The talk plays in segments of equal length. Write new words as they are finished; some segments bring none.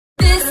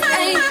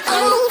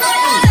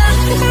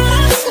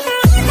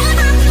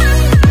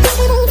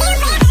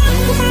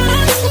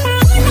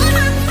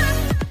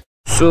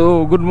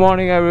So good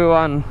morning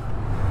everyone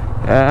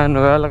and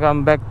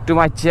welcome back to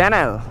my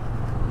channel.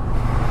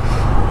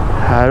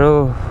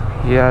 Hello,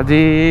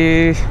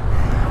 yadi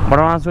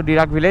Baransu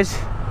Dirak village.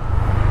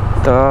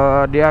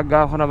 To Dirak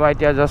gaon ba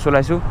itia just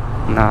olaisu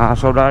na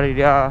sodar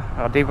itia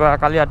ratipa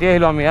kali rati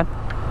ahilo ami yat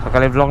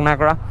sakale vlog na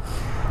kora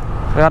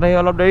yat ahi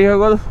olop deri hoi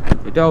gol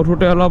itia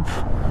uthute olop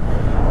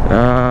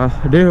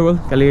deri hoi gol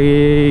kali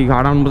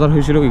 11 bajat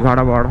hoisilu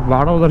 11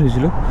 bajat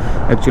hoisilu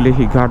actually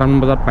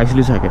 11 bajat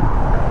paisilu sake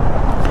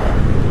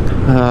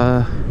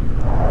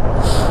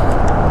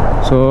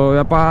so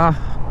yapa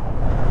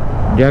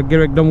diagger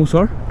ekdom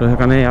usor to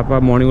hekane yapa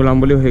morning ulam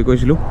boli hoi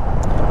koisilu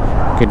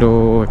kintu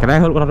kenai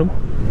hol kothatu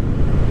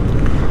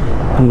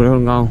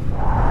hol gaon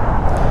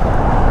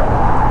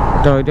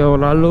to ite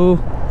olalu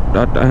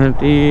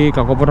henti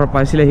kakopotar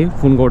paisile hi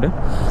phone korte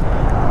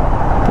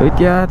to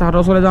itia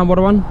tahator sole jam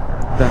borban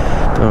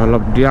to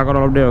olop diagor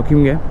olop de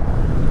rokhimge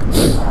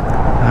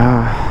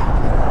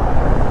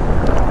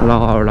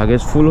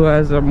luggage full hoy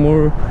ase mur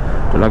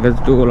luggage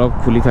to olop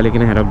khuli khali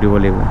kine herok dibo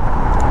lego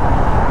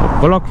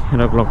bolok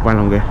herok lok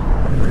pailonge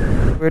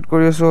wait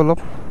kori asu olop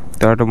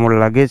to mur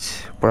luggage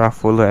pura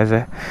full hoy ase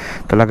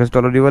to luggage to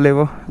olop dibo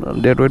lego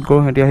date wait kor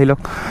henti ahilok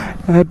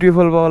hetu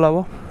full ba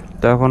olabo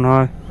to ekhon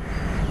hoy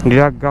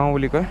Dirak gaon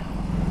boli koy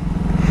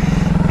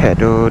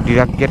hetu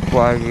Dirak gate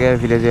poage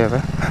village ase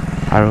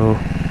aru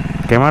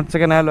kemat se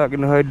kenai lo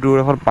kintu hoy dur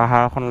ekhon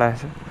pahar ekhon lai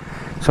ase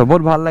so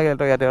bahut bhal lagel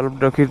to yate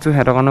olop rakhichu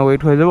heto kane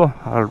wait hoy jabo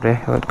aru te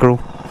wait kru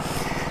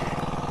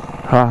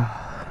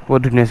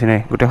बहुत धुनिया सिने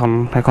गुटेखन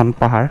हेखन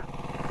पहाड़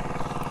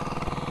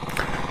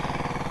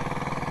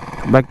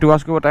bike to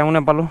wash को time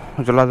ने पालो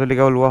जला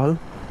जलिका ओलवा हल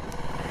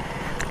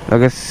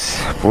luggage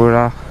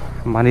पूरा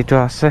मानी तो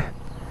আছে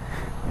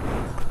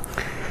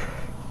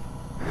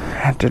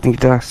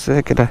टेनिकटा আছে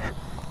কেটা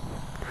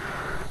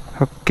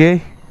ওকে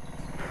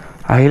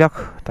আহিলক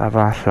তারপর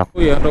লক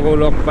ইহতক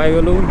লক পাই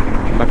গলো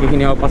বাকি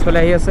খিনি পাছফালে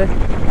আহি আছে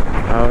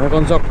আৰু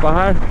হেকন চক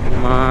পাহাৰ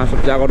মা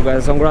সবচে আগত গৈ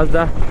আছে সংগ্ৰাজ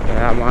দা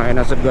আমাৰ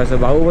এনাছত গৈ আছে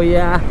বাবু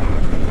ভৈয়া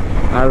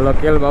আৰু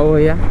লোকেল বাবু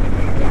ভৈয়া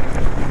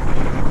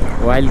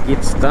ওয়াইল্ড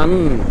কিডস টান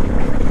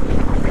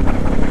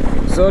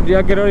সো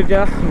দিয়াকেৰৰ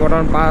এতিয়া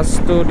বৰ্তমান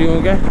পাছটো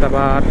দিওঁগে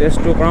তাৰপৰা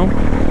টেষ্টটো কৰাওঁ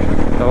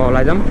তো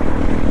ওলাই যাম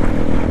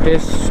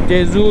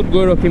তেজুত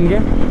গৈ ৰখিমগে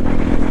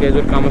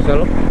তেজুত কাম আছে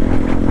অলপ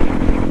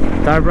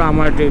তাৰপৰা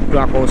আমাৰ ট্ৰিপটো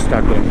আকৌ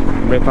ষ্টাৰ্ট কৰিম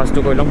ব্ৰেকফাষ্টটো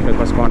কৰি ল'ম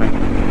ব্ৰেকফাষ্ট কৰা নাই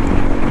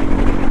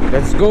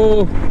Let's go.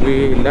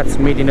 Let's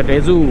meet in the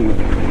Tezu.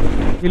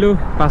 Kilo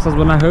pasas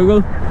bana hoy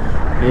gol.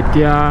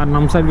 Etia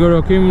namside go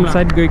rokim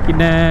side go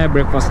kine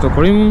breakfast to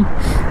korim.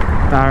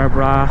 Tar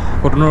pra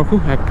kotono rokhu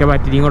ekkebai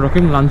tining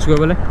rokim lunch go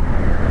bele.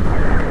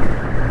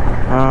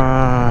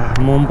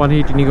 Mom pani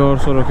tining or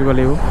so rokhiba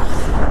lebo.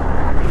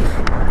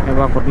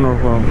 Eba kotono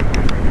rokhu.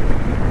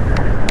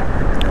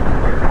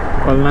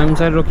 Kol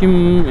namside rokim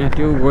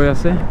etiu goi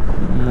ase.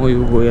 Moi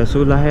goi asu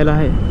lahe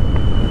lahe.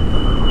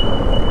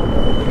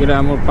 Kita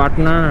amur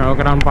partner, aku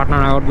kira partner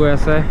agak gue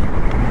ase.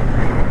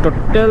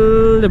 Total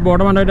di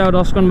bawah mana ada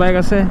 10 kon bike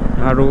ase,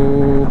 aru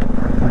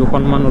 2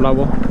 kon man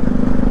ulabo.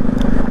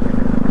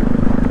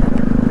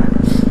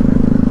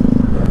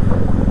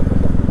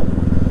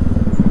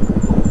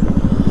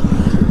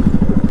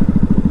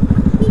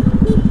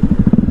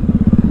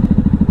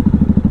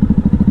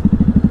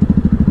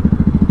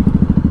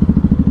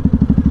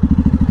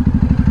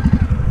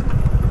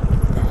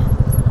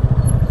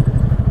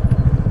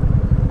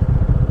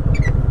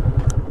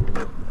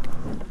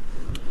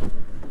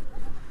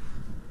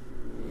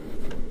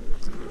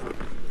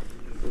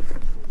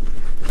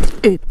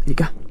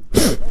 Ika.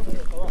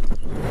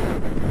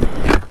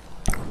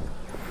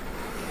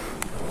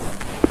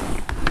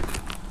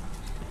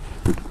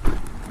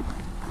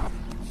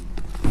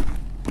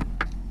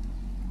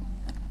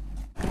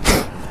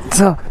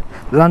 So,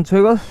 lunch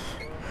হৈ গল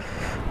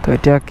তো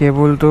এতিয়া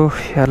কেবলটো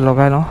ইয়াত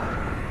লগাই লওঁ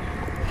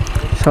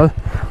চল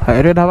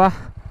হেৰে ধাবা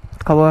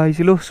খাব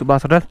আহিছিলোঁ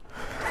Subhash hotel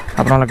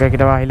আপোনালোকে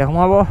কেতিয়াবা আহিলে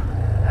সোমাব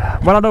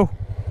বলা দৌ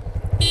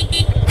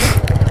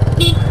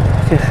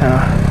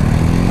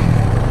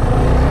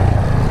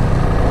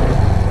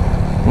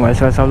মোবাইল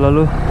চোৱাই চাব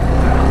ল'লোঁ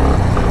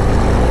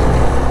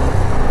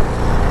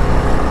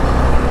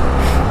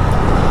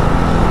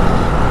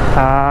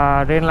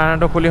ট্ৰেইন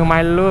লাইনাৰটো খুলি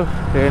সোমাই ল'লোঁ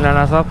ট্ৰেইন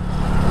লাইনাৰ চব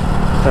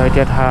তো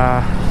এতিয়া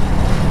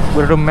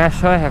গোটেইটো মেচ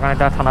হয় সেইকাৰণে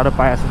এতিয়া ঠাণ্ডাটো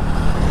পাই আছোঁ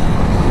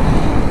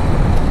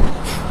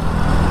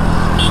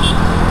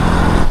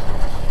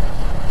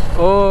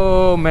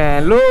Oh man,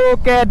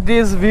 look at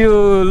this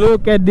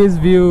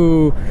view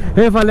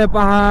সেইফালে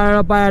পাহাৰ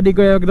পাই আদি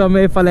কৰি একদম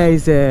এইফালে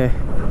আহিছে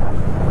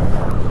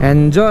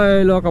এনজয়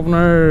লওক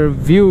আপোনাৰ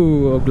ভিউ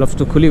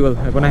গ্লাভছটো খুলি গ'ল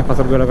একো নাই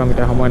পাছত গৈ লওক আমি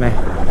এতিয়া সময় নাই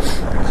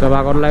চব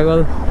আগত ওলাই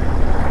গ'ল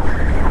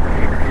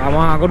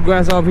আমাৰ আগত গৈ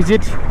আছে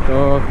অভিজিত তো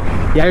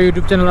ইয়াৰ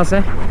ইউটিউব চেনেল আছে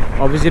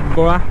অভিজিত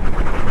বৰা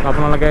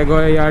আপোনালোকে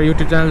গৈ ইয়াৰ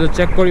ইউটিউব চেনেলটো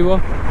চেক কৰিব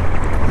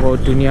বহুত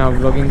ধুনীয়া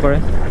ব্লগিং কৰে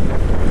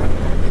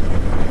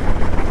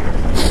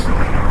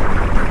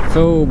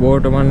so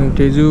বৰ্তমান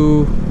তেজু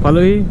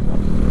পালোহি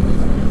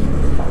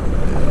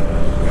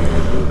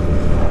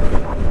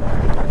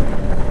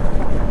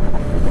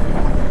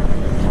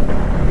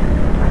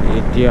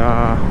এতিয়া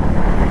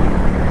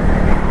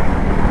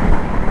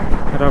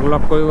এটাক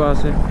লগ কৰিব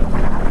আছে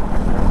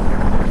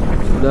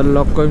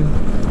লগ কৰিম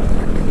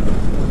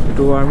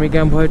এইটো আৰ্মি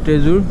কেম্প হয়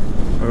তেজুৰ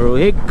আৰু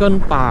এইখন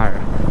পাহাৰ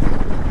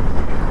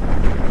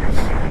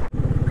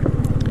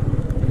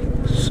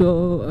so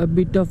a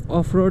bit of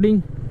off-roading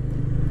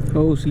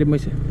slip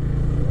মাইছে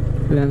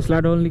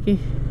লেন্ডস্লাইড হ'ল নেকি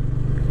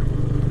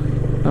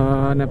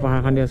নে পাহাৰ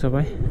খান্দি আছে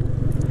ভাই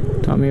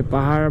তো আমি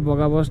পাহাৰ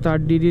বগাব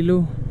ষ্টাৰ্ট দি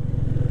দিলোঁ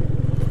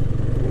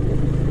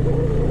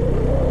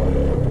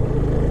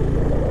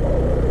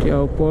এতিয়া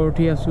ওপৰ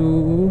উঠি আছোঁ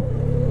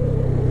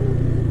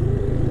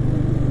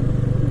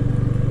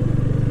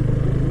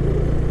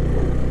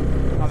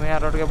আমি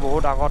ইয়াতকৈ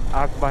বহুত আগত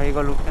আগবাঢ়ি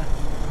গ'লোঁ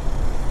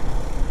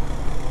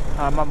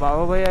আমাৰ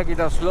বাবু ভাইয়া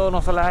কিটা শ্ল'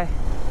 নচলায়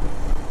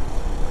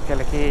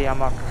কেলেকি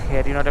আমাক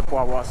এদিনতে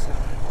পোৱাব আছে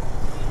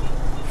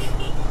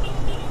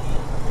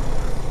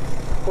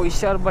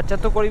পইচাৰ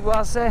বাচ্চাটো কৰিব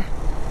আছে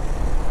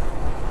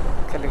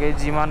কেলেকি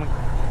যিমান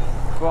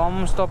কম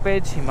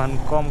ষ্টপেজ সিমান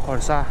কম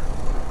খৰচা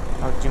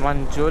আৰু যিমান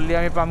জলদি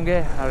আমি পামগৈ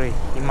আৰু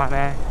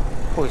সিমানে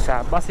পইচা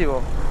বাচিব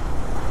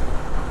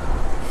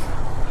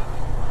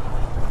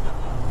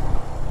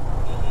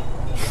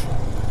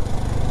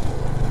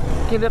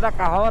কিন্তু এটা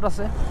কাহাৱত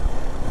আছে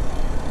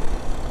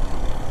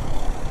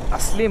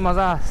असली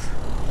मज़ा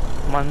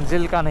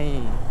मंजिल का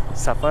नहीं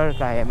सफ़र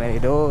का है मेरे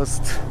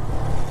दोस्त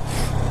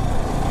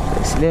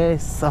इसलिए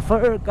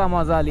सफ़र का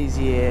मज़ा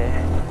लीजिए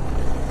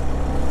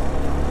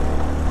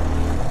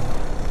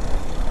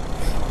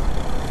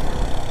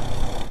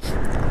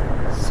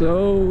so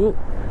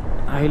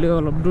আহিলো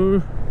অলপ দূৰ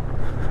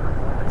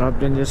অলপ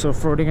ডেঞ্জাৰাছ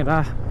অফ-ৰ'ডিং এটা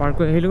পাৰ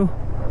কৰি আহিলোঁ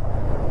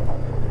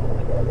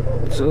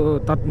so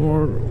তাত মোৰ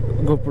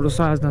গোপ্ৰ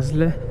চাৰ্জ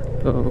নাছিলে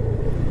তো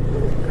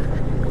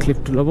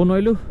ক্লিপটো ল'ব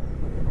নোৱাৰিলোঁ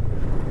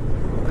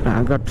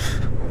আগত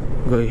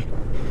গৈ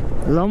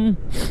ল'ম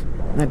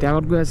এতিয়া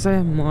আগত গৈ আছে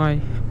মই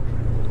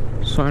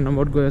 6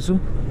 নম্বৰত গৈ আছোঁ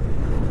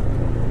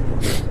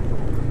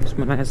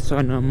মানে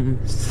 6 নম্বৰ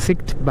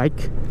ছিক্সথ বাইক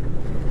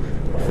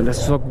এইফালে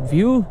চক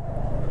ভিউ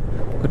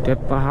গোটেই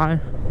পাহাৰ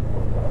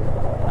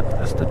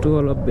ৰাস্তাটো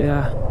অলপ বেয়া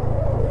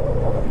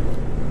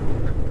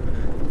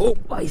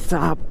ভাই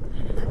চাহাব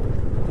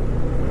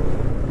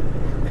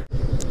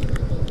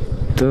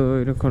তো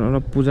এইডোখন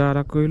অলপ পূজা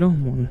এটা কৰিলোঁ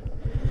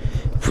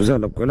পূজা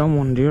অলপ কৰিলোঁ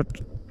মন্দিৰত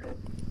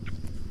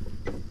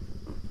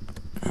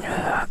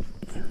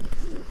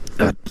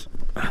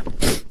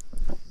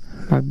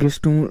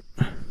লাগেজটো মোৰ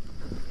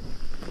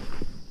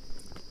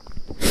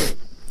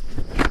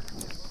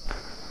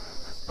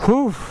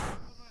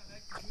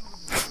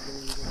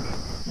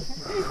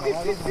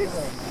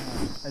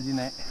আজি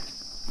নাই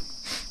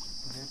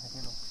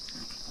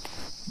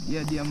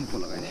দিয়া দিয়া মোক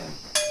লগাই দিয়া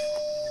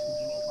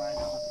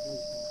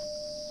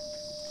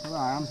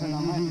আৰাম से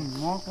नाम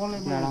মই কলে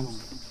আৰাম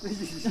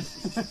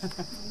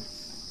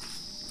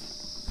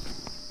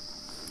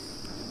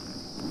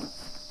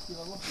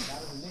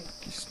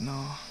কৃষ্ণ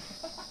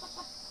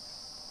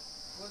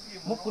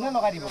মোক কোনে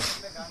লগাই দিব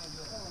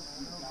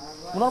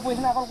পুনৰ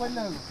পইচা অকল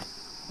কৰিলে হ'ল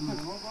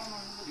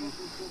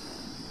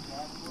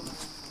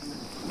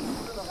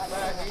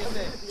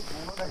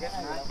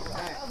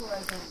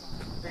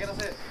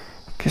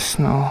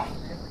কৃষ্ণ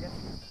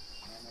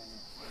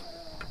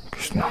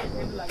কৃষ্ণ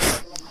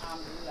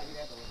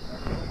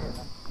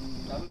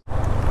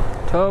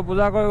তো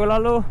পূজা কৰি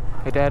ওলালোঁ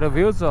এতিয়া এইটো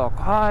ভিউ চক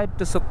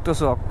এইটো চকটো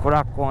চক পুৰা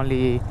কুঁৱলী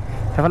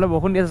সেইফালে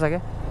বৰষুণ দি আছে চাগে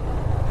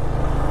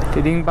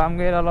টিডিং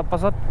পামগৈ অলপ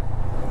পাছত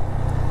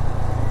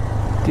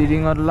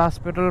টিডিঙত লাষ্ট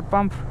পেট্ৰল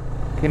পাম্প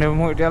কিন্তু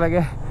মোৰ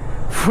এতিয়ালৈকে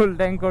ফুল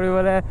টেংক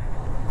কৰিবলৈ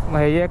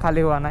হেৰিয়ে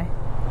খালী হোৱা নাই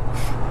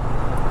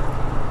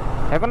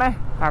একো নাই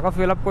আকৌ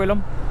ফিল আপ কৰি ল'ম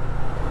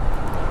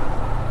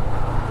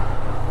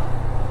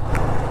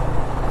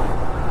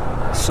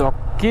চক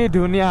কি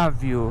ধুনীয়া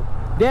view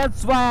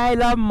That's why I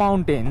love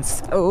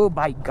mountains. Oh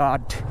my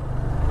God.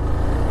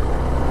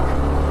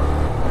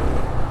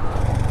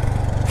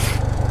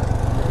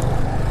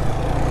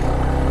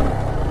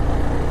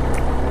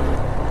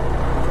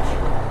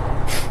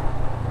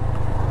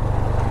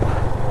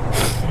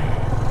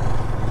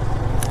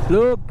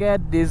 Look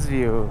at this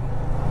view.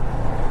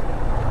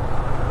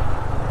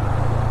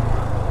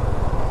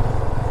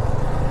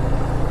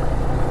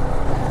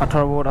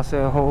 পাথৰ বহুত আছে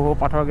সৌ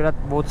পাথৰকেইটাত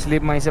বহুত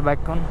স্লিপ মাৰিছে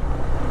বাইকখন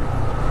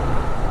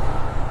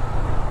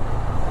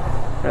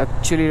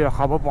একচুৱেলি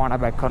ৰখাব পৰা নাই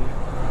বাইকখন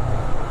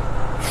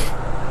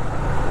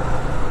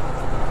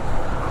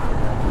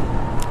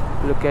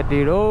Look at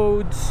the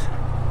roads.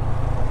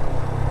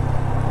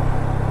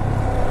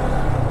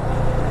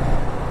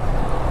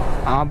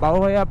 বাবু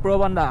ভাইয়া প্ৰ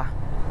বান্দা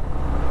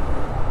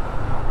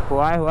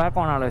হোৱাই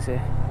কণা লৈছে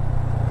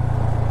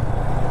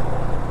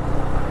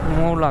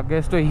মোৰ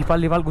লাগেজটো সিফাল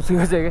সিফাল গুচি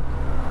গৈছেগৈ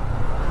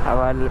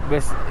এবাৰ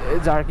বেছ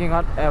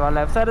জাৰ্কিঙত এবাৰ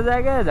লেফ্ট চাইডে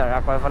যায়গৈ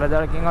আকৌ এফালে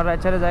জাৰ্কিঙত ৰাইট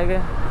চাইডে যায়গৈ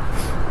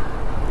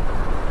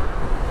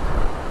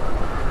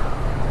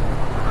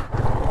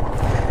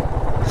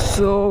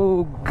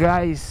So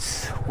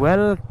guys,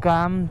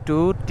 welcome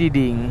to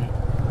Tiding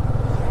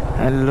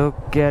and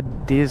look at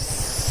this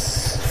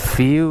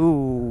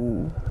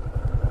view.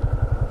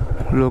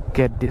 Look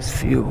at this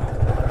view.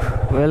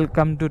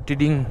 Welcome to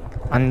Tiding,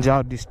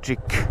 Anjao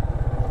district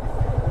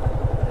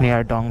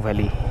near Dong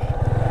Valley.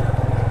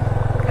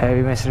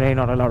 Heavy machinery,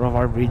 not a lot of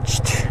our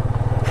bridged.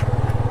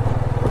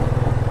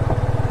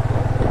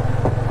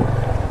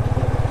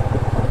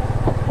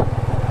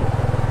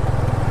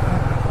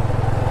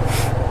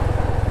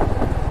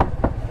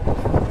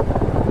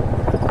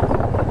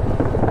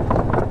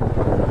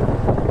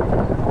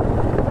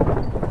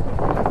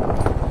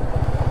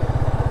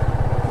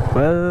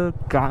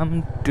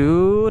 Welcome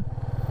to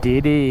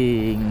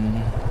Tiding.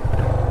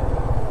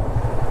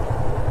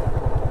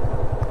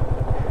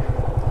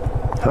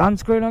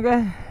 Lunch going okay?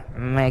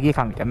 Maggie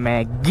খাম এতিয়া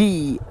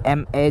Maggie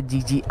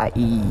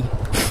MAGGIE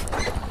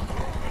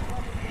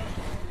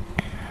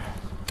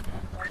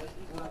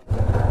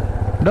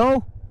No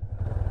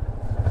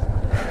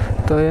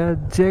তো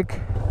Jack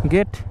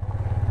gate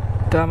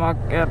তো আমাক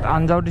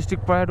আঞ্জাও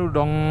district পৰে two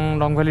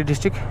ডং valley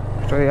district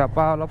তো ইয়াৰ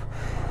পৰা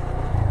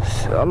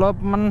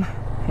অলপমান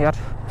ইয়াত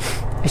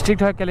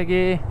ডিস্ট্ৰিক্ট হয় কেলে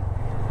কি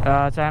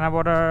চাইনা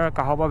বৰ্ডাৰ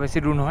কাষৰ পৰা বেছি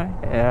দূৰ নহয়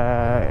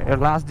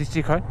লাষ্ট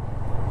ডিস্ট্ৰিক্ট হয়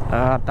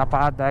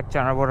তাৰপৰা ডাইৰেক্ট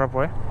চাইনা বৰ্ডাৰ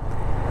পৰে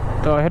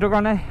তো সেইটো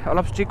কাৰণে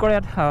অলপ ষ্ট্ৰিক্ট কৰে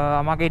ইয়াত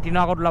আমাক 18ৰ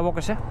আগত ওলাব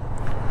কৈছে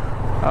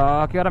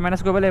কিবা এটা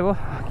মেনেজ কৰিব লাগিব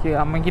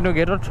আমি কিন্তু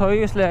গেটত থৈ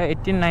গৈছিলে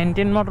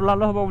 18-19 মানত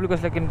ওলালেও হ'ব বুলি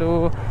কৈছিলে কিন্তু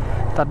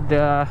তাত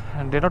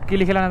ডেটত কি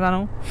লিখিলে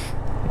নাজানো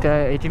এতিয়া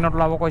 18ত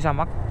ওলাব কৈছে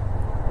আমাক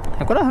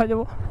একো হৈ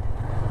যাব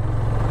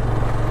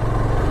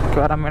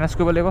কিবা এটা মেনেজ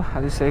কৰিব লাগিব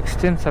আজি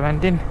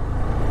 16-17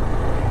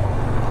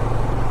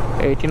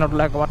 18ত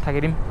ওলাই ক'ৰবাত থাকি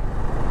দিম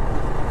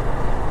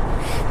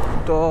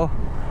তো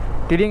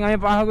টিডিং আমি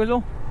পাৰ হৈ গৈছোঁ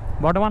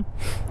বৰ্তমান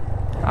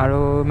আৰু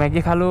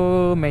মেগী খালোঁ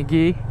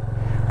মেগী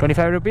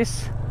 25 rupees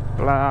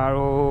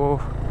আৰু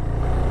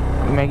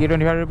মেগী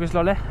 25 rupees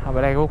ল'লে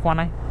বেলেগ একো খোৱা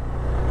নাই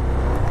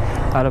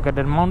আৰু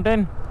কেটেড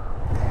মাউণ্টেইন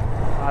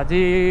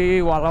আজি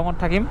ৱালঙত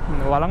থাকিম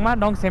ৱালং মানে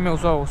ডং চেমে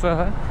ওচৰে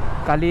হয়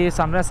কালি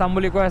ছানৰাইজ চাম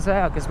বুলি কৈ আছে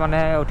কিছুমানে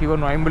উঠিব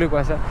নোৱাৰিম বুলি কৈ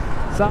আছে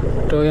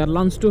তো ইয়াত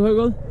লাঞ্চটো হৈ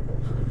গ'ল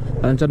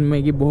লাঞ্চত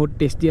মেগী বহুত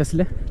টেষ্টি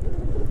আছিলে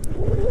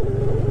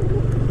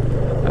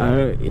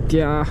আৰু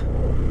এতিয়া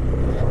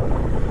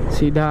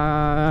চিধা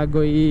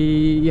গৈ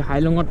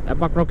হাইলঙত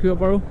এপাক ৰখিব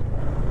পাৰোঁ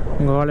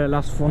ঘৰলৈ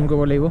লাষ্ট ফোন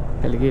কৰিব লাগিব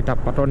কেলেকি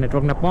তাপপাতৰ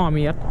নেটৱৰ্ক নাপাওঁ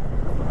আমি ইয়াত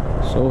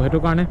চ' সেইটো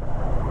কাৰণে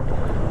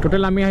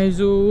টোটেল আমি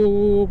আহিছোঁ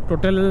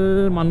টোটেল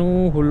মানুহ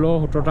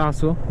 16-17টা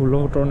আছোঁ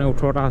 16-17 নে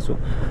 18টা আছোঁ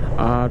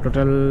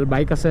টোটেল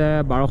বাইক আছে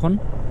 12খন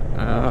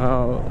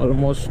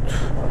অলমষ্ট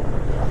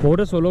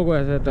বহুতে চ'ল' গৈ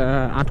আছে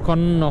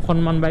 8-9খন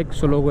বাইক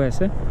চ'ল' গৈ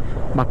আছে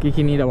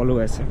বাকীখিনি ডাবল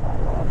গৈ আছে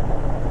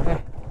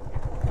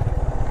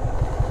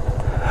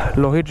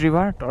লোহিত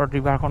ৰিভাৰ তলত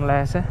ৰিভাৰখন ওলাই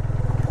আছে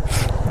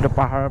এইটো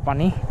পাহাৰৰ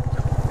পানী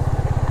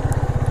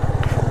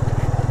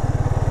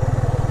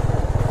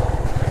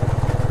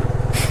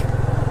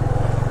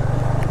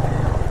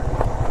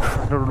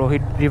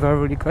লোহিত ৰিভাৰ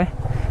বুলি কয়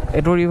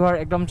এইটো ৰিভাৰ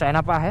একদম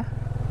চাইনাৰ পৰা আহে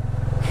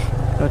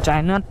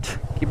চাইনাত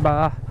কিবা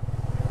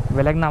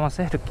বেলেগ নাম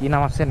আছে সেইটো কি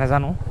নাম আছে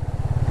নাজানো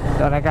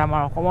তেনেকৈ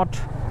আমাৰ অসমত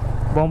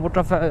ব্ৰহ্মপুত্ৰ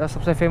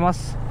চবচে ফেমাছ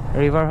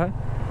ৰিভাৰ হয়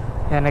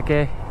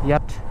এনেকৈ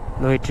ইয়াত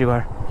লোহিত ৰিভাৰ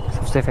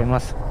চবচে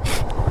ফেমাছ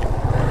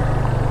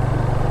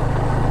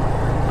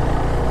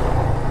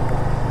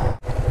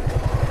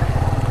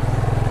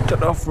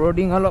অফ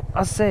ৰোডিং অলপ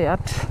আছে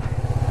ইয়াত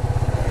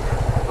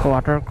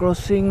ৱাটাৰ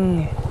ক্ৰচিং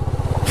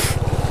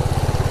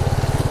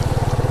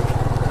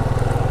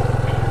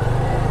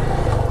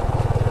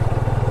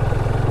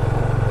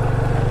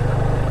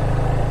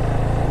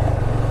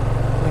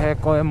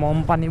কয় মম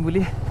পানী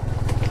বুলি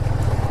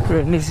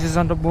ৰেইনি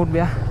ছিজনটো বহুত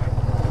বেয়া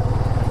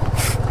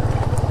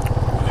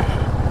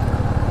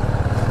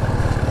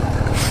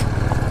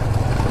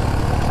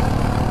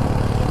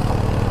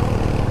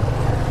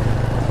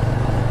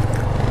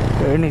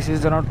ৰেইনি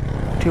ছিজনত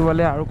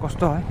উঠিবলৈ আৰু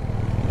কষ্ট হয়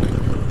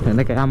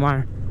তেনেকৈ আমাৰ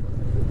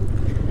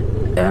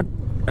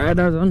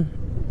এজন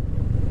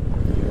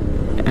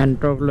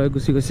এণ্টক লৈ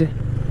গুচি গৈছে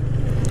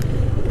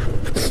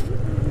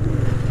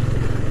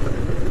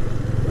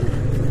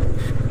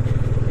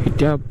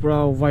এতিয়া পুৰা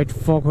হোৱাইট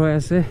ফগ হৈ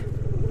আছে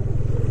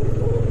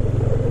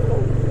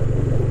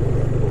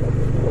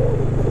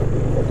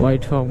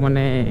হোৱাইট ফগ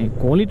মানে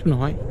কুঁৱলীটো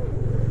নহয়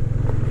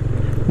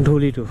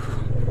ধূলিটো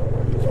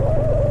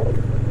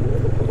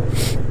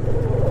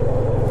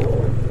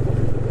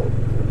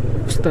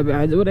বেয়া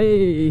হৈ যাব দেই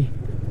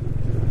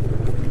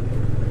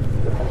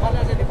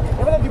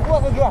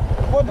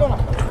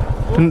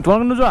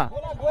তোমালোক নোযোৱা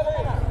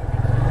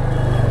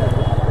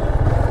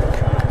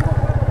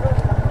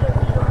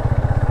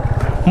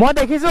মই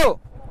দেখিছোঁ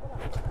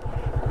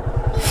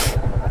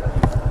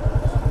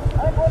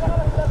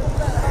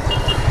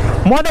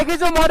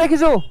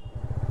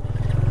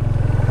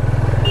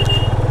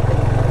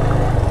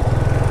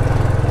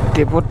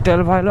ডিপুত তেল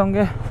ভৰাই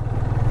লওঁগে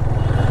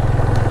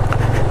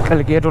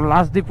কালিকে এইটো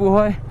লাষ্ট ডিপু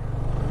হয়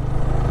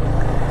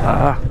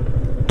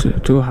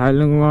এইটো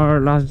হাইলঙৰ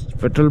লাষ্ট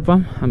পেট্ৰল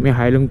পাম্প আমি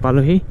হাইলং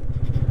পালোহি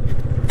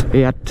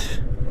ইয়াত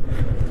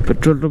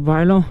পেট্ৰলটো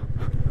ভৰাই লওঁ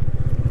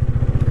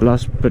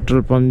লাষ্ট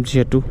পেট্ৰল পাম্প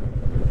যিহেতু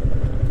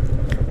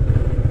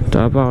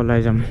তাৰপৰা ওলাই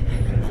যাম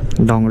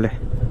Dongle.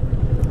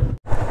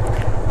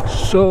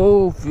 So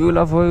fuel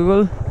up হৈ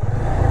গ'ল.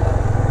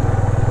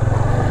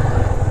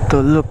 To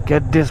look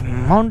at these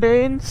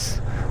mountains.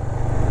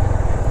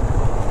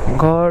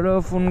 ঘৰৰ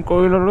ফোন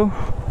কৰি ললো.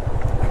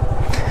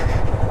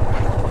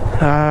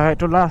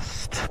 এইটো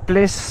লাষ্ট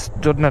প্লেচ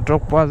য'ত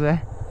নেটৱৰ্ক পোৱা যায়.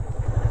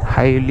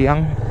 হাইলিয়াং.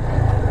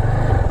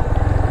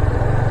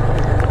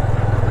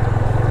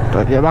 তো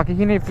এতিয়া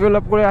বাকীখিনি ফিউল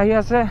আপ কৰি আহি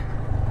আছে.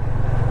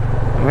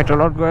 আমি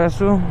তলত গৈ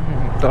আছো.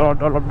 তলত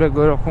অলপ দেৰি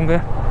গৈ ৰখোঁগৈ.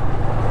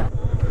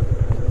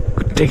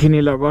 গোটেইখিনি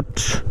লগত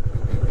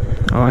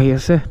আহি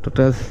আছে.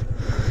 টোটেল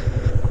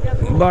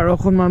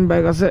 12খনমান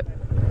বাইক আছে.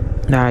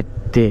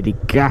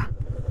 তেৰিকা.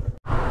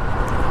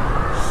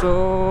 চ'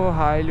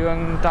 হাইলিয়াং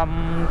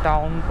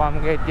টাউন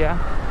পামগৈ এতিয়া.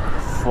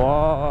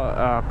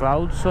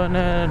 ক্লাউডছ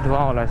হয়নে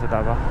ধোঁৱা ওলাইছে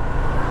তাৰপৰা.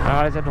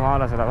 ধোঁৱা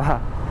ওলাইছে তাৰপৰা.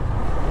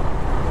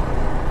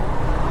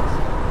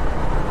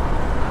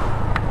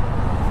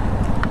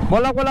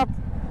 বলক বলক.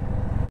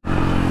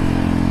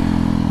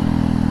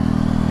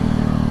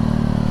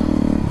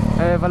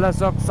 এইফালে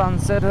চব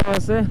ছানছেট হৈ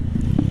আছে.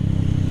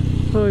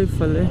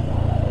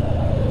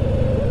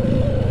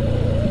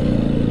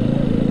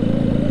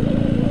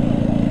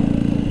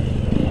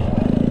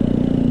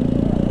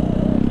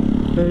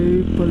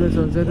 এইফালে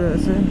ছানছেট হৈ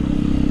আছে.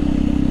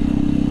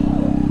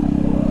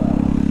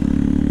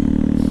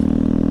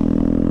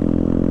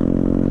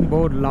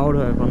 বহুত লাউড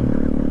হয় এখন.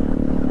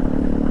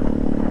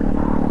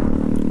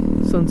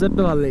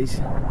 ছানছেটটো ভাল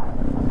লাগিছে.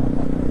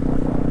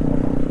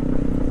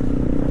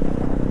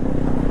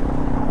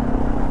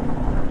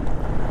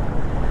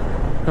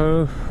 আৰু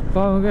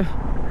পাওঁগে.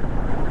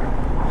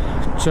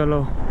 চলো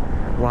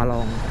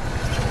ৱালং.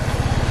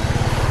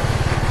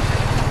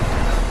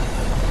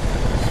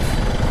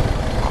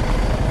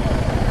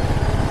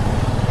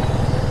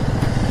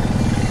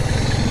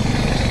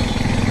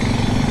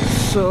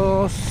 So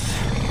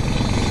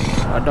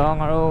dong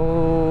আৰু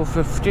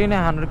 50 নে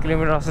 100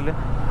 কিলোমিটাৰ আছিলে.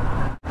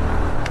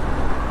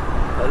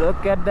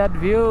 Look at that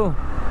view.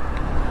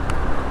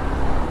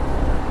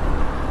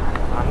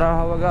 আন্ধাৰ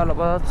হ'বগৈ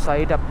অলপ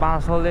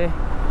 4-5 হ'লে.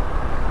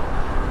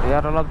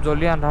 ইয়াত অলপ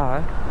জলদি আন্ধাৰ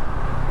হয়.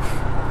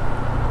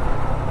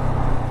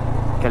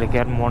 কেলেকি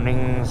ইয়াত মৰ্ণিং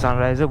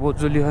ছানৰাইজো বহুত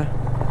জলদি হয়.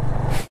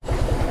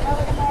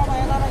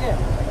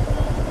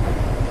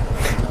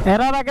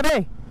 এৰা ৰাখে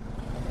দেই.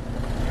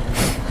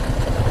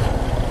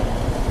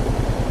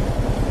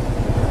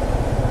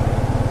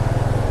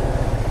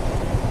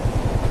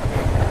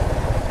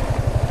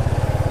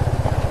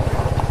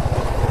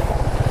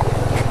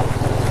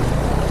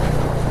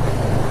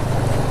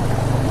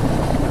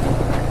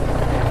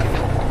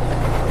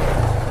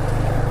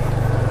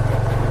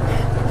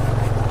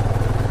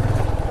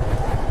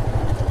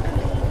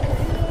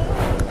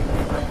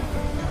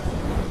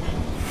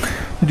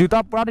 জুতা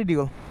পুৰা দি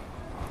গ'ল.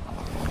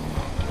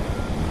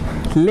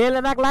 লে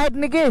লাডাখ লাইট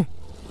নেকি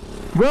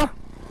ব্ৰ?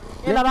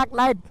 লে লাডাখ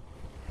লাইট.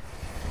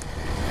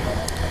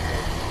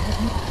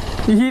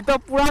 সি তো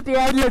পুৰা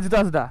তিয়াই দিলে জোতা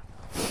চোতা.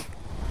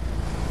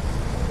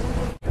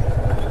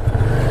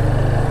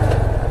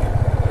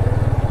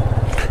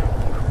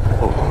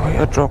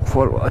 ইয়াত ট্ৰাক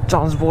ফল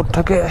চান্স বহুত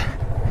থাকে.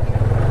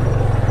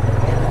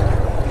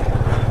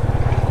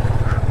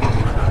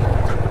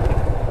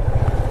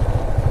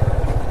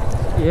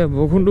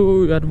 বৰষুণটো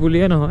ইয়াত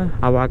বুলিয়ে নহয়,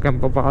 হাৱা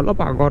কেম্পৰ পৰা অলপ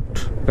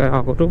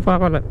আগতো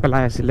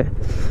পেলাই আছিলে.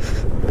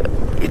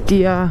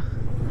 এতিয়া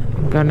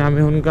সেইকাৰণে আমি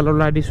সোনকালে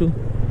ওলাই দিছোঁ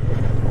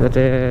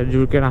যাতে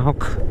জোৰকৈ নাহক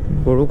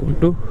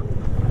বৰষুণটো.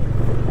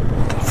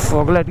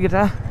 ফগ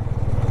লাইটকেইটা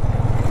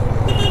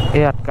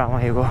ইয়াত কাম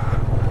আহিব.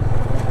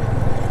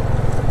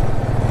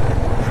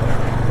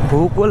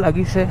 ভোকো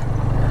লাগিছে.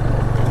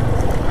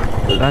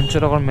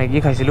 লাঞ্চত অকণ মেগী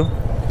খাইছিলোঁ.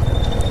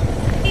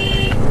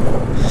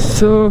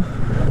 চ'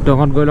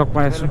 দোকান গৈ লগ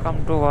পাই আছোঁ.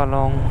 কামটো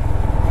ৱালং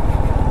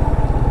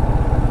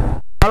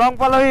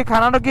পালোহি.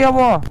 খানাটো কি হ'ব?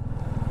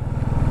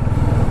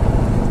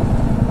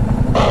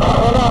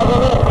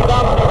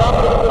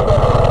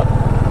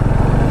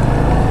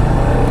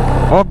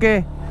 অ'কে.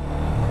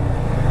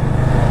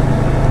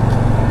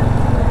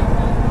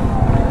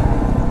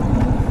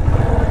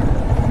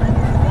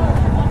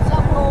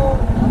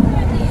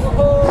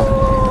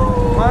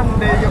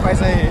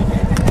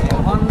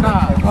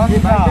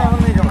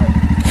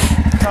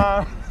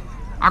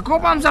 আকৌ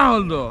পামচাৰ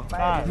হ'লতো.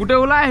 গোটেই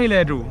ওলাই আহিলে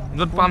এইটো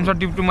য'ত পামচাৰ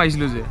টিউবটো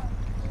মাৰিছিলোঁ যে.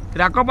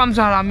 আকৌ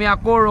পামচাৰ. আমি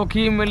আকৌ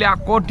ৰখি মেলি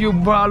আকৌ টিউব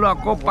ভৰালোঁ,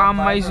 আকৌ পাম্প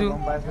মাৰিছোঁ.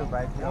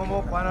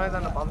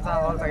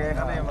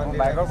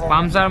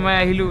 পামচাৰ মাৰি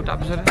আহিলোঁ.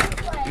 তাৰপিছতে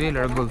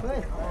গ'ল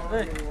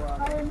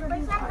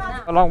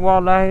অলপ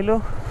ওলাই আহিলোঁ.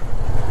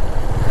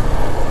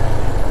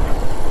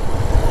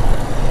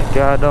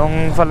 এতিয়া দং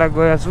ফালে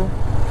গৈ আছোঁ.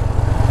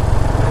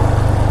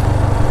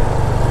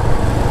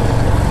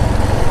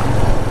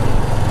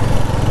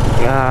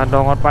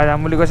 দঙত পাই যাম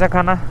বুলি কৈছে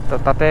খানা. তো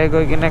তাতে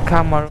গৈ কিনে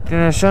খাম আৰু.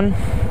 ডেষ্টিনেশ্যন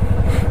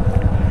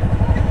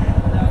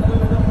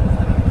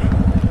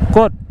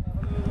ক'ত?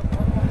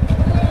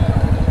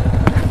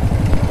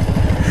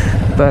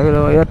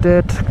 ইয়াতে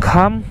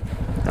খাম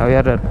আৰু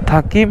ইয়াতে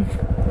থাকিম.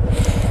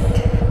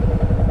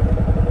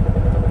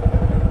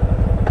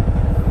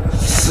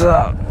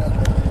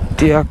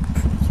 এতিয়া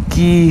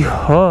কি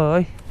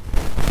হয়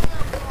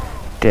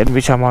টেণ্ট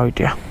বিচাম আৰু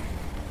এতিয়া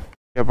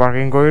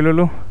পাৰ্কিং কৰি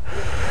ল'লোঁ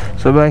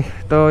চবাই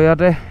তো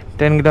ইয়াতে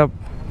টেণ্টকেইটা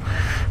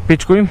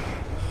পিচ কৰিম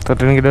তো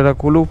টেণ্টকেইটা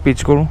ক'লোঁ পিচ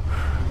কৰোঁ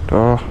তো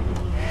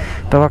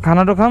তাৰপৰা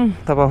খানাটো খাম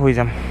তাৰপৰা শুই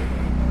যাম